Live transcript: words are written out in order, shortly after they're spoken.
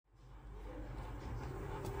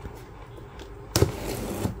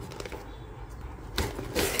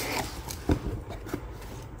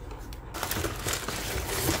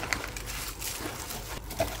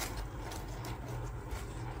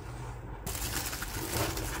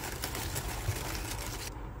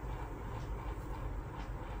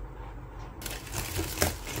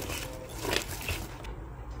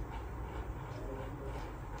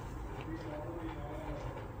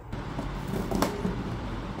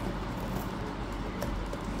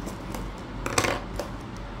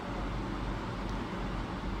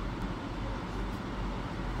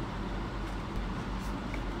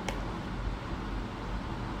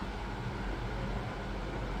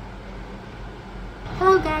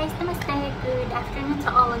guys, namaste, good afternoon to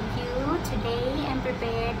all of you. Today I'm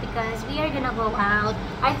prepared because we are gonna go out.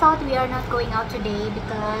 I thought we are not going out today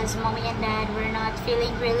because mommy and dad were not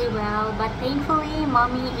feeling really well, but thankfully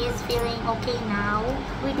mommy is feeling okay now.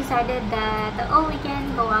 We decided that we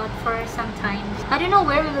can go out for some time. I don't know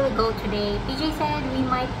where we will go today. PJ said we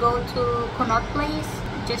might go to Connaught Place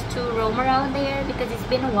just to roam around there because it's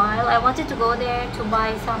been a while. I wanted to go there to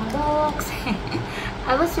buy some books.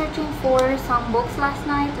 I was searching for some books last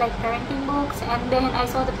night, like parenting books, and then I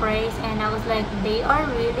saw the price and I was like, they are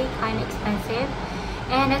really kind of expensive.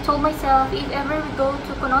 And I told myself, if ever we go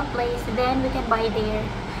to Connaught Place, then we can buy there.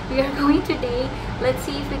 We are going today. Let's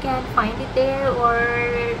see if we can find it there, or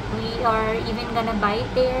we are even gonna buy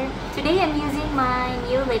it there. Today I'm using my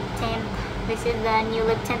new lip tint. This is the new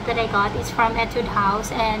lip tint that I got. It's from Etude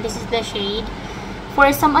House, and this is the shade.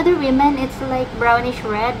 For some other women, it's like brownish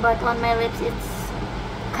red, but on my lips, it's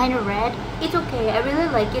kind of red. It's okay. I really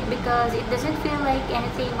like it because it doesn't feel like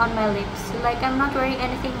anything on my lips. Like I'm not wearing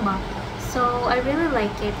anything matte. So I really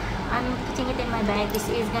like it. I'm putting it in my bag. This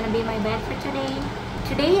is gonna be my bag for today.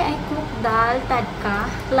 Today I cooked dal tadka.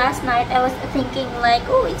 Last night I was thinking like,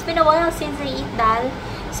 oh, it's been a while since I eat dal.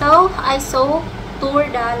 So I saw tur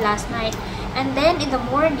dal last night. And then in the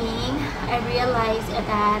morning, I realized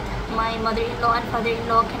that my mother-in-law and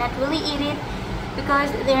father-in-law cannot really eat it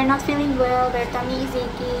because they're not feeling well, their tummy is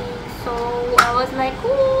aching. So I was like,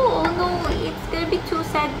 oh no, it's gonna be too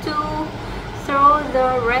sad to throw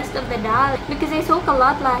the rest of the dal because I soaked a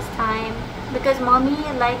lot last time because mommy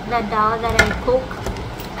liked the dal that I cook.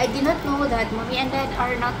 I did not know that mommy and dad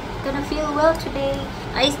are not gonna feel well today.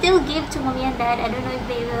 I still give to mommy and dad. I don't know if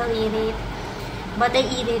they will eat it, but I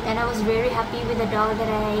eat it and I was very happy with the dal that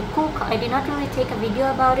I cook. I did not really take a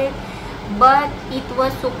video about it, but it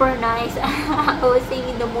was super nice. I was saying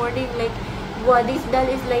in the morning like, wow, this dal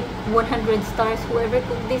is like 100 stars. Whoever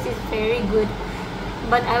cooked this is very good.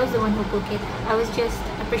 But I was the one who cooked it. I was just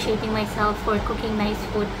appreciating myself for cooking nice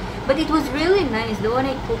food. But it was really nice, the one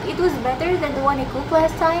I cooked. It was better than the one I cooked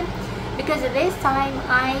last time because this time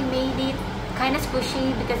I made it kind of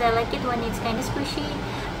squishy because I like it when it's kind of squishy.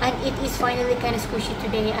 And it is finally kind of squishy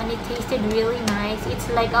today and it tasted really nice. It's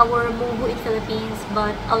like our mugu in Philippines,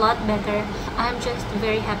 but a lot better. I'm just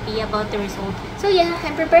very happy about the result. So yeah,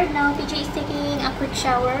 I'm prepared now. PJ is taking a quick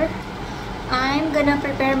shower. I'm gonna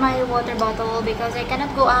prepare my water bottle because I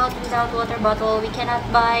cannot go out without water bottle. We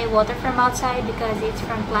cannot buy water from outside because it's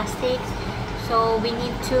from plastic. So we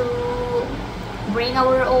need to bring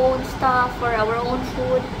our own stuff for our own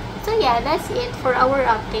food. So yeah, that's it for our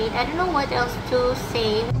update. I don't know what else to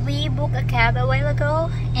say. We booked a cab a while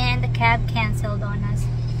ago and the cab canceled on us.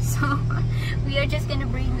 So we are just gonna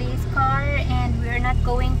bring this car and we're not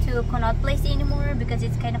going to Connaught Place anymore because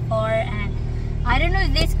it's kind of far and I don't know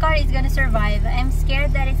if this car is gonna survive. I'm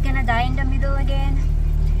scared that it's gonna die in the middle again.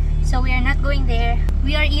 So we are not going there.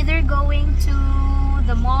 We are either going to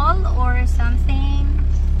the mall or something.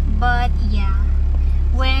 But yeah.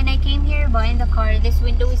 When I came here buying the car, this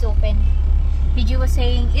window is open. PJ was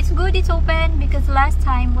saying, it's good it's open because last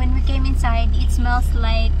time when we came inside, it smells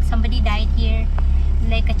like somebody died here.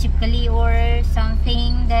 Like a chipkali or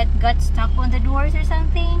something that got stuck on the doors or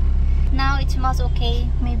something. Now it smells okay,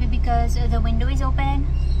 maybe because the window is open.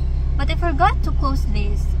 But I forgot to close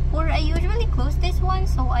this. Or I usually close this one,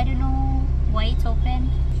 so I don't know why it's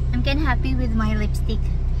open. I'm kinda happy with my lipstick.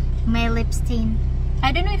 My lip stain.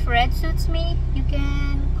 I don't know if red suits me, you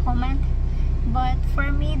can comment. But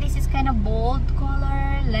for me, this is kind of bold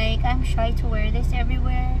color. Like, I'm shy to wear this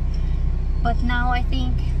everywhere. But now I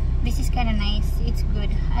think this is kind of nice. It's good.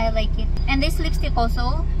 I like it. And this lipstick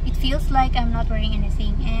also, it feels like I'm not wearing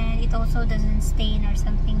anything. And it also doesn't stain or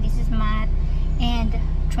something. This is matte and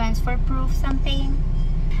transfer proof something.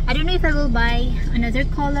 I don't know if I will buy another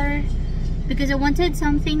color because I wanted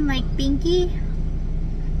something like pinky.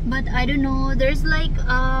 But I don't know, there's like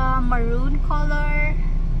a maroon color,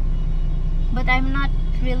 but I'm not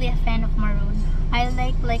really a fan of maroon. I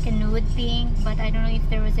like a nude pink, but I don't know if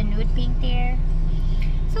there was a nude pink there.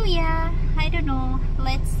 So yeah, I don't know,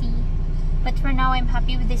 let's see. But for now, I'm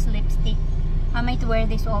happy with this lipstick. I might wear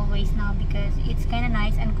this always now because it's kind of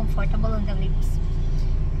nice and comfortable on the lips.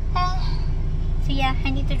 So yeah, I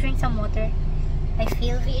need to drink some water. I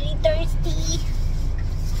feel very thirsty.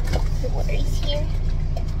 The water is here.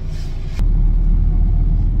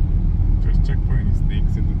 Check for any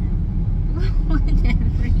snakes in the room.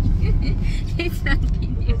 Whatever. It's not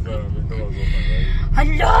Because the window was open,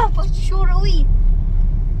 right? Hala! Pa-sure, uy!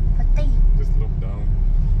 Patay. Just look down.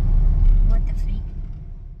 What the freak?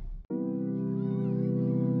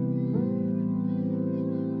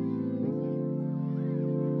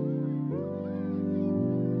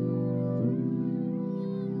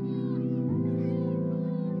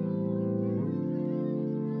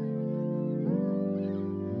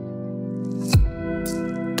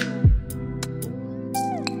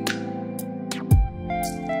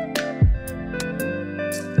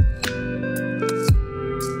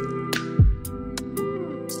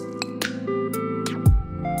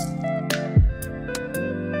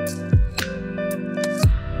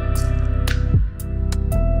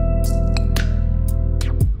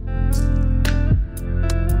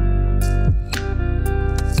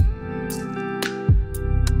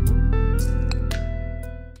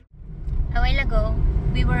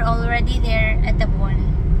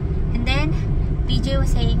 was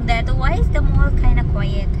saying that why is the mall kind of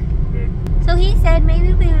quiet? Dead. So he said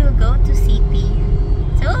maybe we will go to CP.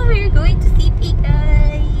 So we're going to CP,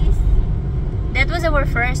 guys. That was our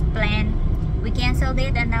first plan. We canceled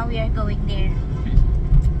it and now we are going there.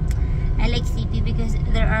 I like CP because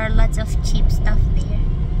there are lots of cheap stuff there.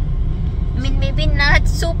 I mean, maybe not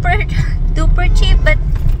super duper cheap, but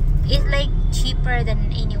it's like cheaper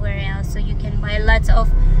than anywhere else. So you can buy lots of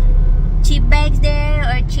cheap bags there,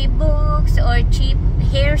 or cheap books, or cheap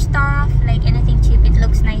hair stuff, like anything cheap. It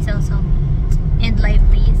looks nice also and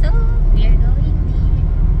lively. So we are going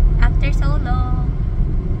there after so long.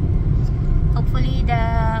 Hopefully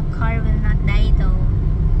the car will not die though.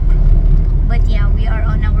 But yeah, we are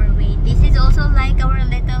on our way. This is also like our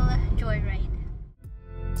little joyride.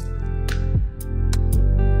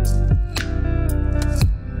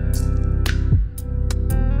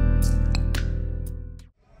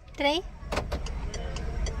 Try?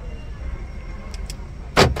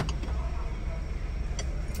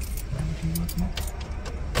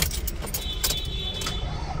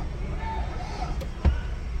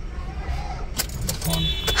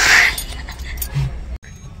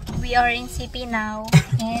 We are in CP now,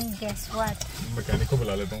 and guess what?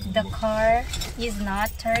 The car is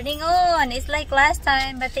not turning on. It's like last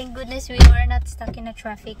time, but thank goodness we are not stuck in a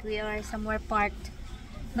traffic. We are somewhere parked,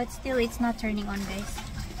 but still it's not turning on, guys.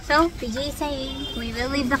 So PJ is saying we will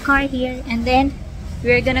leave the car here, and then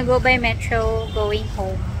we're gonna go by metro going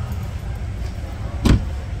home.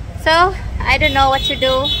 So I don't know what to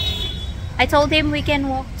do. I told him we can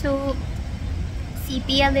walk to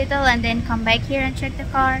CP a little and then come back here and check the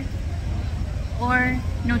car, or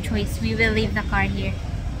no choice, we will leave the car here.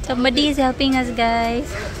 Somebody is helping us, guys.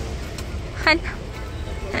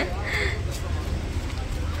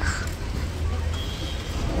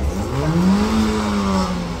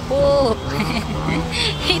 Oh,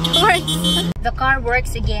 it works. The car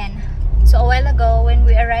works again. So a while ago when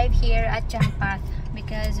we arrived here at Champath,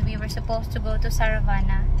 because we were supposed to go to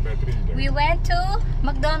Saravana, we went to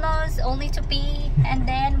McDonald's only to pee, and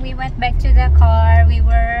then we went back to the car. We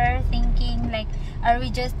were thinking like, are we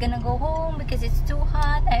just gonna go home because it's too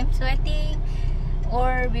hot, I'm sweating,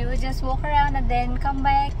 or we will just walk around and then come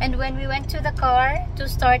back. And when we went to the car to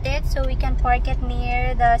start it so we can park it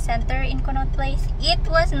near the center in Connaught Place, it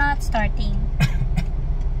was not starting.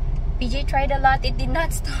 PJ tried a lot, it did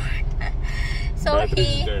not start. So Battery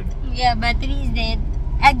is dead. Yeah, battery is dead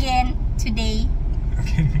again today.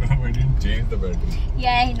 No, I didn't change the battery.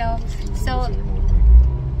 Yeah, I know. So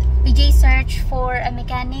PJ searched for a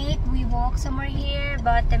mechanic. We walked somewhere here,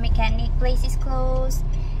 but the mechanic place is closed.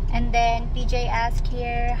 And then PJ asked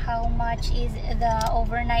here how much is the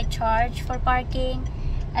overnight charge for parking.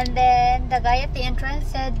 And then the guy at the entrance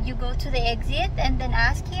said you go to the exit and then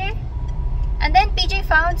ask here. And then PJ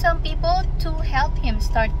found some people to help him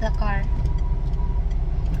start the car.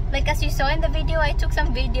 Like as you saw in the video, I took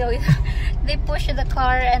some video. They pushed the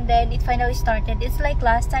car and then it finally started. It's like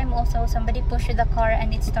last time also, somebody pushed the car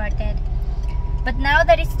and it started. But now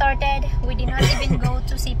that it started, we did not even go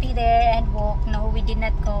to CP there and walk. No, we did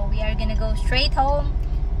not go. We are gonna go straight home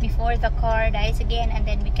before the car dies again, and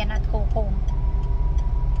then we cannot go home.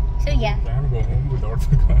 So yeah. Can't go home without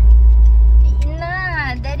the car.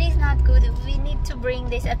 Nah, that is not good. We need to bring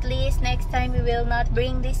this. At least next time we will not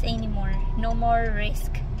bring this anymore. No more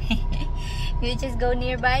risk. We'll just go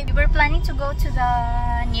nearby. We were planning to go to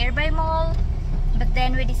the nearby mall, but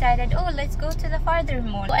then we decided, oh, let's go to the farther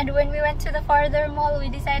mall. And when we went to the farther mall, we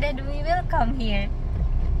decided we will come here.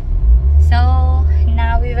 So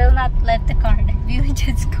now we will not let the car die. We will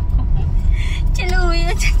just go. Chalo, we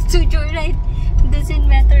will just do joyride. Doesn't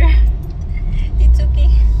matter. It's okay.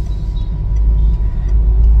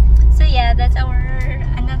 So yeah, that's our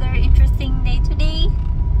another interesting day today.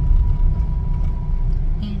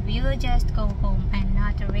 And we will just go home and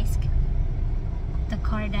not risk the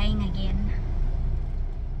car dying again.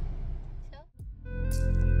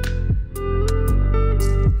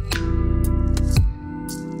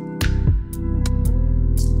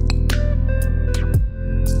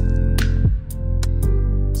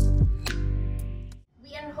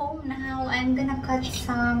 We are home now. I'm gonna cut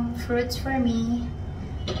some fruits for me.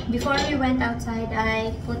 Before we went outside,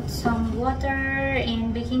 I put some water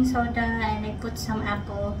and baking soda, and I put some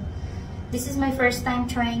apple. This is my first time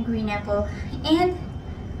trying green apple, and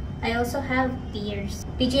I also have pears.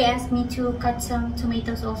 PJ asked me to cut some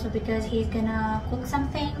tomatoes also because he's gonna cook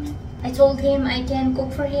something. I told him I can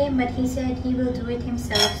cook for him, but he said he will do it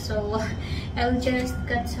himself, so I'll just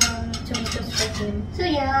cut some tomatoes for him. So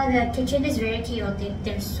yeah, the kitchen is very chaotic.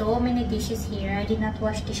 There's so many dishes here. I did not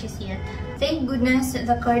wash dishes yet. Thank goodness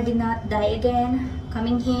the car did not die again.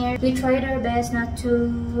 coming here. We tried our best not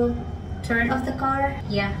to turn off the car.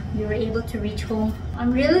 Yeah, we were able to reach home.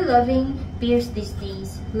 I'm really loving pears these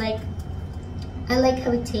days. Like, I like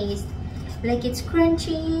how it tastes. Like, it's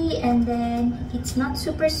crunchy and then it's not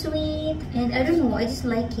super sweet. And I don't know, I just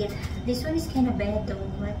like it. This one is kind of bad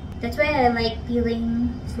though, but that's why I like peeling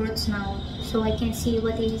fruits now, so I can see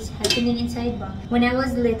what is happening inside ba. When I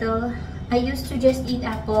was little, I used to just eat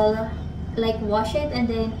apple, like wash it and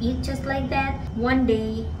then eat just like that. One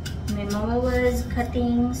day, my mama was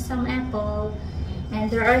cutting some apple and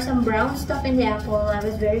there are some brown stuff in the apple. I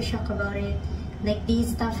was very shocked about it. Like these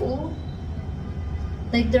stuff, oh.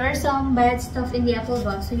 Like there are some bad stuff in the apple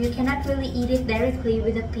box, so you cannot really eat it directly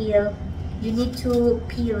with a peel. You need to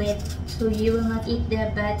peel it, so you will not eat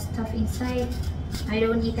the bad stuff inside. I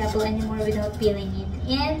don't eat apple anymore without peeling it.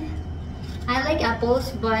 And I like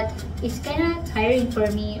apples, but it's kind of tiring for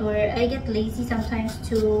me, or I get lazy sometimes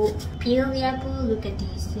to peel the apple. Look at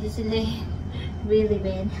this. This is like really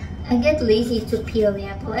bad. I get lazy to peel the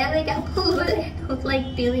apple. I like apple, but I don't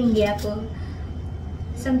like peeling the apple.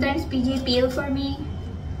 Sometimes PJ peel for me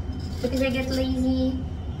because I get lazy.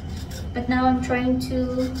 But now I'm trying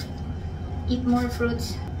to eat more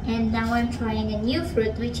fruits. And now I'm trying a new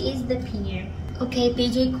fruit, which is the pear. Okay,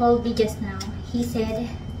 PJ called me just now. He said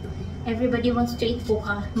everybody wants to eat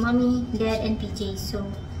poha. Mommy, Dad, and PJ. So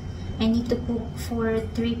I need to cook for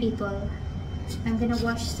 3 people. I'm gonna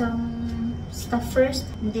wash some stuff first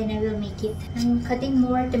and then I will make it. I'm cutting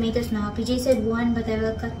more tomatoes now. PJ said 1, but I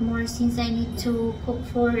will cut more since I need to cook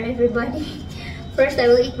for everybody. First, I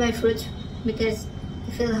will eat my fruits because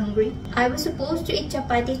I feel hungry. I was supposed to eat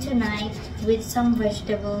chapati tonight with some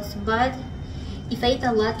vegetables, but if I eat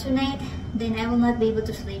a lot tonight, then I will not be able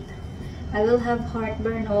to sleep. I will have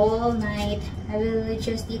heartburn all night. I will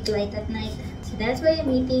just eat light at night. So that's why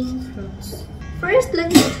I'm eating fruits. First,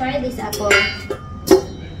 let me try this apple.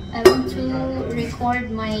 I want to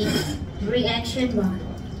record my reaction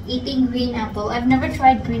eating green apple. I've never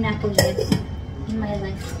tried green apple yet in my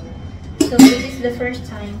life. So this is the first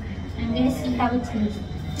time. I'm gonna see how it tastes.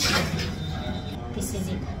 This is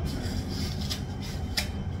it.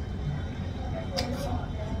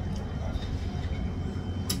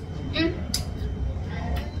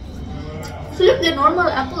 It's like the normal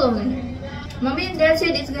apple only. Mommy and Dad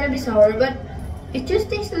said it's gonna be sour, but it just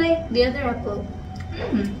tastes like the other apple.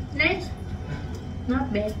 Nice.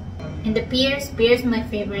 Not bad. And the pears my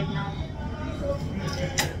favorite now.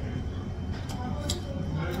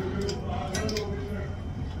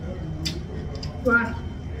 Wow.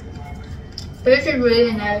 Pears is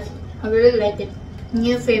really nice. I really like it.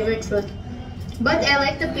 New favorite fruit. But I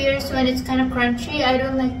like the pears when it's kind of crunchy. I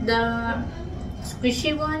don't like the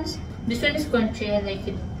squishy ones. This one is crunchy. I like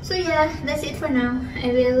it. So yeah, that's it for now. I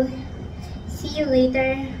will see you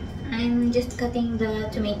later. I'm just cutting the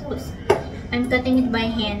tomatoes. I'm cutting it by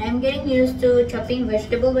hand. I'm getting used to chopping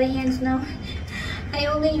vegetable by hands now. I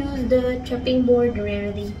only use the chopping board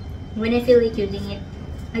rarely when I feel like using it.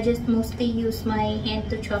 I just mostly use my hand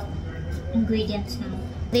to chop ingredients now.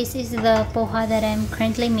 This is the poha that I'm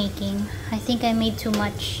currently making. I think I made too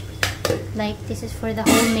much. Like, this is for the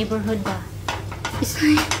whole neighborhood ba. It's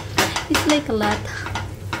like a lot.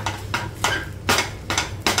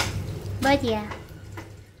 But yeah.